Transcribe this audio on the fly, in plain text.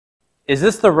Is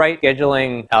this the right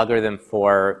scheduling algorithm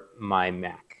for my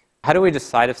Mac? How do we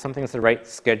decide if something's the right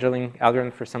scheduling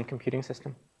algorithm for some computing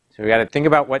system? So we got to think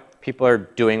about what people are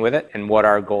doing with it and what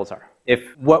our goals are.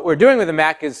 If what we're doing with a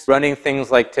Mac is running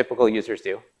things like typical users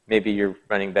do, maybe you're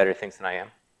running better things than I am.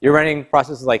 You're running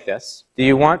processes like this. Do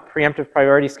you want preemptive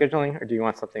priority scheduling, or do you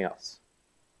want something else?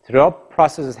 So do all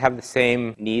processes have the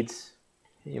same needs?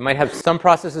 You might have some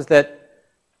processes that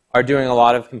are doing a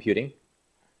lot of computing,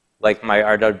 like my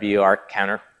RWR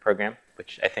counter program,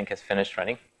 which I think has finished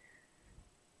running.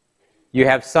 You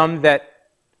have some that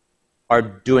are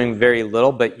doing very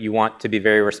little, but you want to be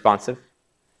very responsive,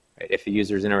 right, if a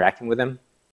user is interacting with them.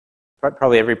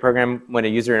 Probably every program, when a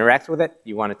user interacts with it,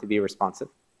 you want it to be responsive.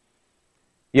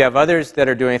 You have others that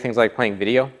are doing things like playing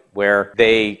video, where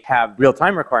they have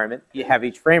real-time requirement. You have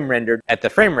each frame rendered at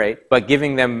the frame rate, but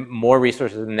giving them more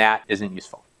resources than that isn't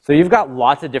useful. So you've got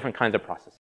lots of different kinds of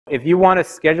processes. If you want a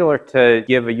scheduler to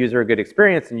give a user a good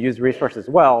experience and use resources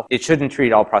well, it shouldn't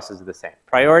treat all processes the same.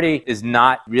 Priority is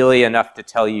not really enough to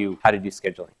tell you how to do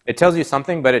scheduling. It tells you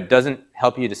something, but it doesn't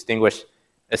help you distinguish,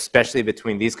 especially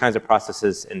between these kinds of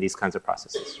processes and these kinds of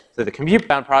processes. So the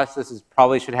compute-bound processes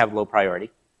probably should have low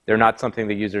priority. They're not something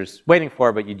the user's waiting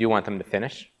for, but you do want them to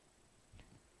finish.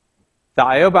 The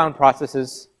I/O-bound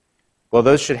processes, well,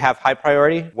 those should have high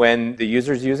priority when the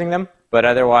user's using them, but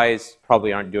otherwise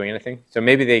probably aren't doing anything. So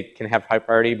maybe they can have high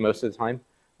priority most of the time.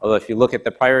 Although if you look at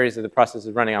the priorities of the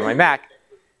processes running on my Mac,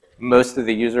 most of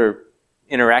the user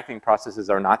interacting processes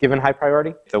are not given high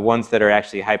priority. The ones that are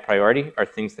actually high priority are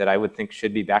things that I would think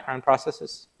should be background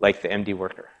processes, like the MD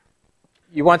worker.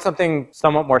 You want something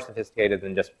somewhat more sophisticated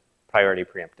than just priority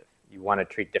preemptive. You want to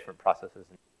treat different processes.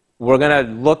 We're going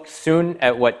to look soon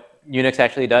at what Unix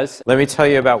actually does. Let me tell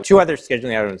you about two other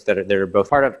scheduling algorithms that are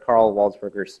both part of Carl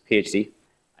Waldsberger's PhD.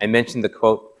 I mentioned the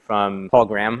quote from Paul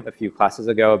Graham a few classes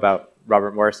ago about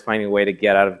Robert Morris finding a way to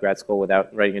get out of grad school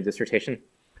without writing a dissertation.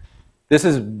 This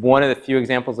is one of the few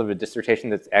examples of a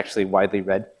dissertation that's actually widely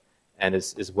read and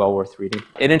is well worth reading.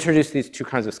 It introduced these two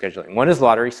kinds of scheduling. One is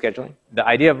lottery scheduling. The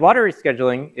idea of lottery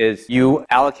scheduling is you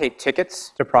allocate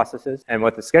tickets to processes, and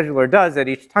what the scheduler does at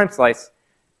each time slice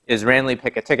is randomly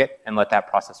pick a ticket and let that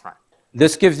process run.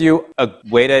 This gives you a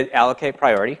way to allocate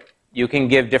priority. You can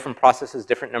give different processes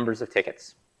different numbers of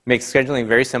tickets. Makes scheduling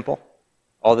very simple.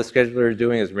 All the scheduler is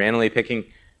doing is randomly picking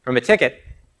from a ticket.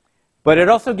 But it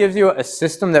also gives you a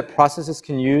system that processes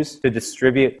can use to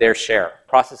distribute their share.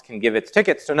 Process can give its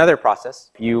tickets to another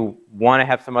process. If you want to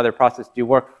have some other process do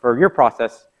work for your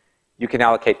process, you can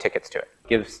allocate tickets to it.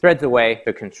 Gives threads away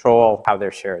to control how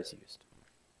their share is used.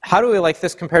 How do we like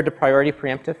this compared to priority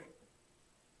preemptive?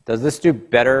 Does this do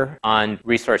better on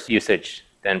resource usage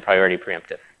than priority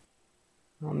preemptive?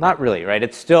 Well, not really, right?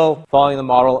 It's still following the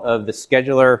model of the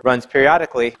scheduler runs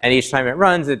periodically, and each time it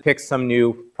runs, it picks some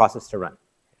new process to run.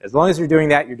 As long as you're doing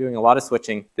that, you're doing a lot of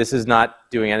switching. This is not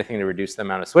doing anything to reduce the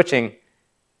amount of switching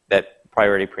that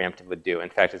priority preemptive would do. In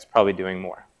fact, it's probably doing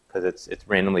more, because it's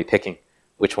randomly picking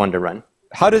which one to run.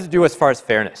 How does it do as far as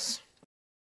fairness?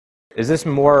 Is this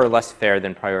more or less fair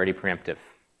than priority preemptive?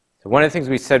 So one of the things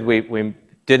we said we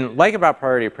didn't like about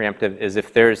priority preemptive is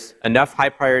if there's enough high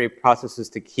priority processes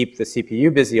to keep the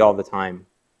CPU busy all the time,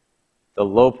 the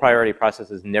low priority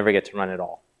processes never get to run at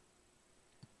all.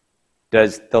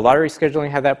 Does the lottery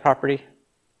scheduling have that property?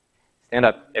 Stand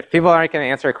up. If people aren't going to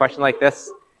answer a question like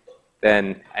this,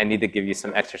 then I need to give you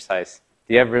some exercise.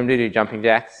 Do you have room to do jumping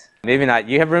jacks? Maybe not.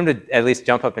 You have room to at least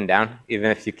jump up and down, even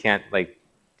if you can't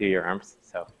do your arms.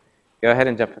 So go ahead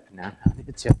and jump up and down.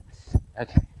 It's you.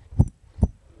 Okay.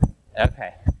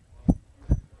 Okay.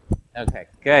 Okay.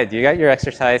 Good. You got your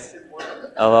exercise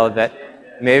a little bit.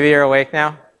 Maybe you're awake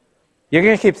now. You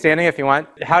can keep standing if you want.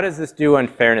 How does this do on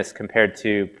fairness compared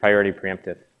to priority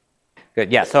preemptive?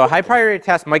 Good. Yeah. So a high priority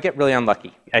task might get really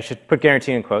unlucky. I should put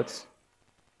guarantee in quotes.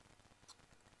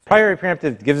 Priority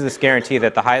preemptive gives this guarantee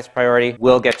that the highest priority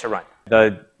will get to run.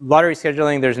 The lottery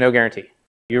scheduling, there's no guarantee.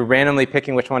 You're randomly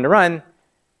picking which one to run.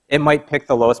 It might pick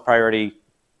the lowest priority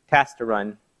task to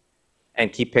run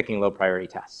and keep picking low priority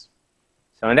tasks.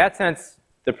 So in that sense,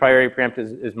 the priority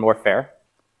preemptive is more fair.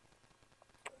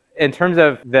 In terms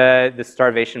of the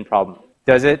starvation problem,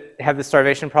 does it have the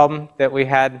starvation problem that we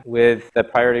had with the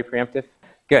priority preemptive?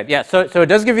 Good. Yeah. So it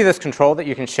does give you this control that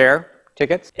you can share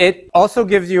tickets. It also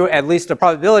gives you at least a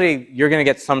probability you're going to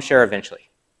get some share eventually.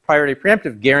 Priority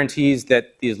preemptive guarantees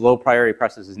that these low priority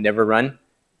processes never run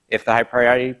if the high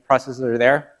priority processes are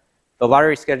there. The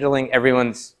lottery scheduling,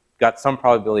 everyone's got some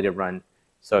probability to run.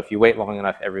 So if you wait long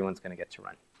enough, everyone's going to get to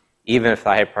run, even if the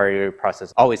high priority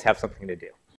process always have something to do.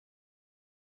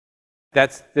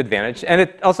 That's the advantage. And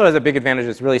it also has a big advantage.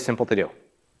 It's really simple to do.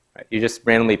 Right? You just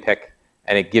randomly pick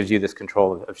and it gives you this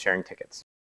control of sharing tickets.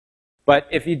 But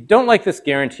if you don't like this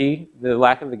guarantee, the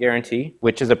lack of the guarantee,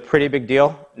 which is a pretty big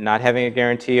deal, not having a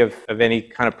guarantee of any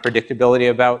kind of predictability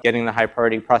about getting the high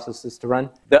priority processes to run.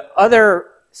 The other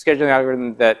scheduling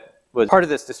algorithm that was part of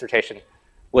this dissertation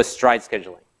was stride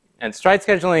scheduling. And stride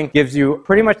scheduling gives you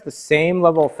pretty much the same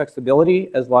level of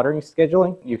flexibility as loitering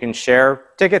scheduling. You can share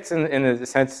tickets in the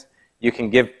sense you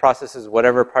can give processes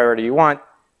whatever priority you want,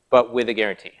 but with a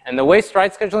guarantee. And the way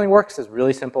stride scheduling works is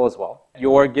really simple as well.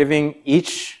 You're giving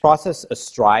each process a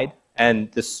stride,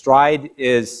 and the stride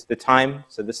is the time.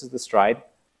 So this is the stride.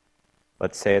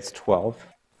 Let's say it's 12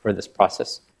 for this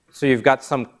process. So you've got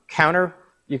some counter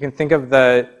you can think of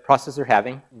the processor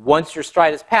having. Once your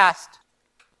stride is passed,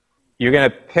 you're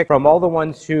going to pick from all the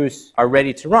ones who are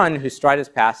ready to run, whose stride is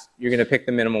passed, you're going to pick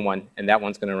the minimum one, and that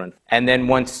one's going to run. And then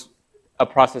once a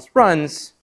process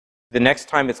runs, the next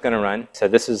time it's going to run, so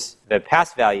this is the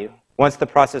pass value. Once the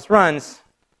process runs,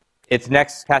 its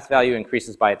next pass value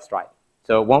increases by its stride.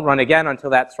 So it won't run again until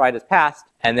that stride is passed,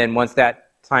 and then once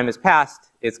that time is passed,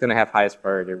 it's going to have highest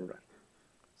priority to run.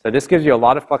 So this gives you a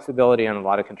lot of flexibility and a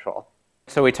lot of control.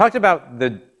 So we talked about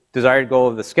the desired goal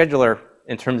of the scheduler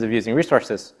in terms of using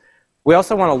resources. We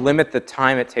also want to limit the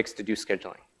time it takes to do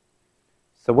scheduling.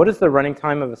 So what is the running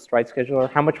time of a stride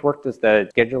scheduler? How much work does the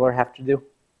scheduler have to do?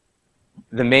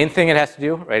 The main thing it has to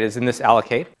do, right, is in this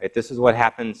allocate. Right? This is what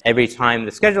happens every time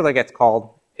the scheduler gets called.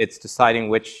 It's deciding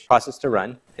which process to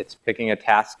run. It's picking a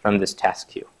task from this task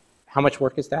queue. How much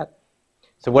work is that?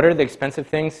 So what are the expensive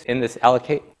things in this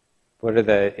allocate? What are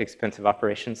the expensive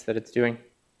operations that it's doing?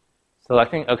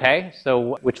 Selecting, okay,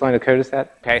 so which line of code is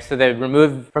that? Okay, so they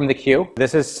remove from the queue.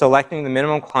 This is selecting the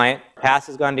minimum client. Pass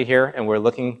has gone to here, and we're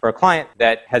looking for a client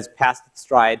that has passed its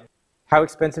stride. How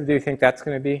expensive do you think that's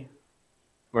going to be?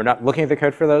 We're not looking at the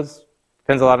code for those.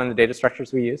 Depends a lot on the data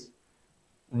structures we use.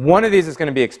 One of these is going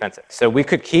to be expensive. So we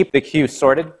could keep the queue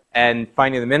sorted, and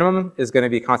finding the minimum is going to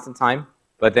be constant time,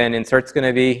 but then insert's going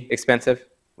to be expensive.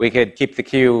 We could keep the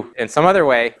queue in some other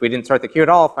way. If we didn't sort the queue at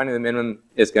all, finding the minimum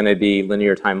is going to be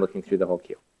linear time looking through the whole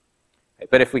queue.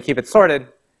 But if we keep it sorted,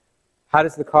 how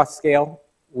does the cost scale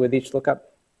with each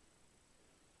lookup?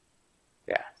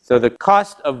 Yeah, so the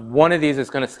cost of one of these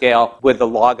is going to scale with the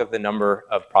log of the number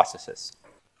of processes.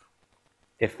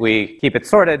 If we keep it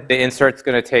sorted, the insert's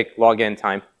going to take log n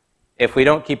time. If we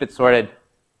don't keep it sorted,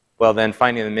 well, then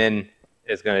finding the min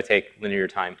is going to take linear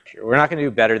time. We're not going to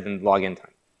do better than log n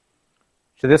time.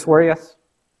 Should this worry us?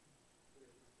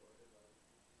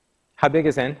 How big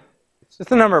is n? It's just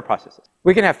the number of processes.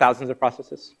 We can have thousands of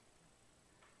processes.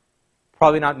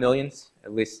 Probably not millions,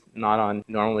 at least not on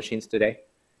normal machines today.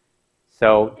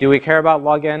 So do we care about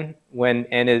log n when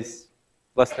n is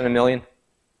less than 1 million?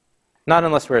 Not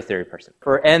unless we're a theory person.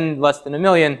 For n less than 1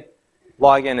 million,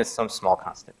 log n is some small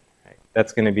constant. Right?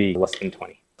 That's going to be less than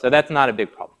 20. So that's not a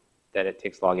big problem that it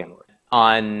takes log n.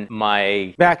 On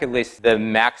my Mac, at least, the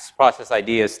max process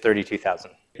ID is 32,000.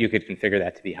 You could configure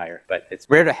that to be higher, but it's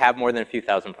rare to have more than a few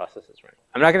thousand processes running.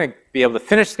 I'm not going to be able to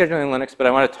finish scheduling Linux, but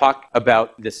I want to talk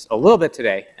about this a little bit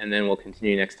today, and then we'll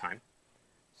continue next time.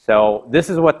 So this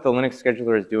is what the Linux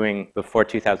scheduler is doing before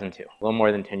 2002, a little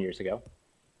more than 10 years ago.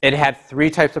 It had 3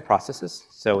 types of processes.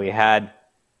 So we had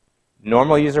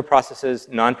normal user processes,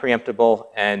 non-preemptible,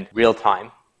 and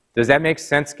real-time. Does that make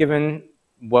sense given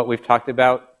what we've talked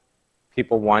about?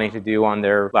 People wanting to do on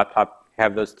their laptop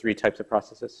have those 3 types of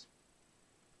processes.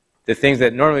 The things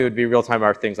that normally would be real-time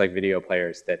are things like video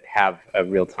players that have a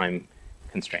real-time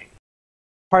constraint.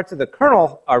 Parts of the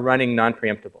kernel are running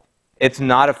non-preemptible. It's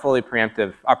not a fully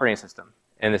preemptive operating system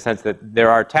in the sense that there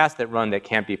are tasks that run that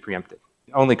can't be preempted.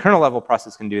 Only kernel-level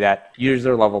processes can do that.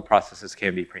 User-level processes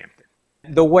can be preempted.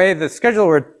 The way the scheduler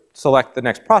would select the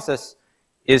next process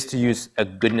is to use a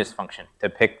goodness function to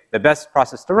pick the best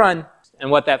process to run. And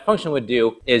what that function would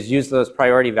do is use those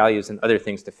priority values and other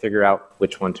things to figure out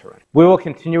which one to run. We will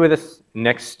continue with this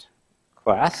next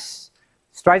class.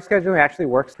 Stride scheduling actually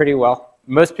works pretty well.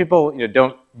 Most people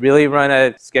don't really run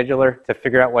a scheduler to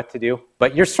figure out what to do,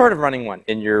 but you're sort of running one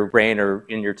in your brain or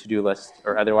in your to-do list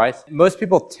or otherwise. Most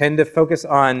people tend to focus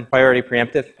on priority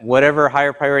preemptive. Whatever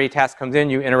higher priority task comes in,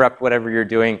 you interrupt whatever you're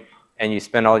doing, and you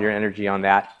spend all your energy on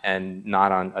that and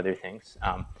not on other things.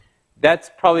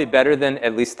 That's probably better than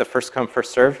at least the first come,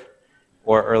 first serve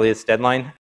or earliest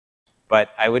deadline. But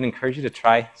I would encourage you to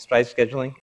try stride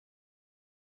scheduling.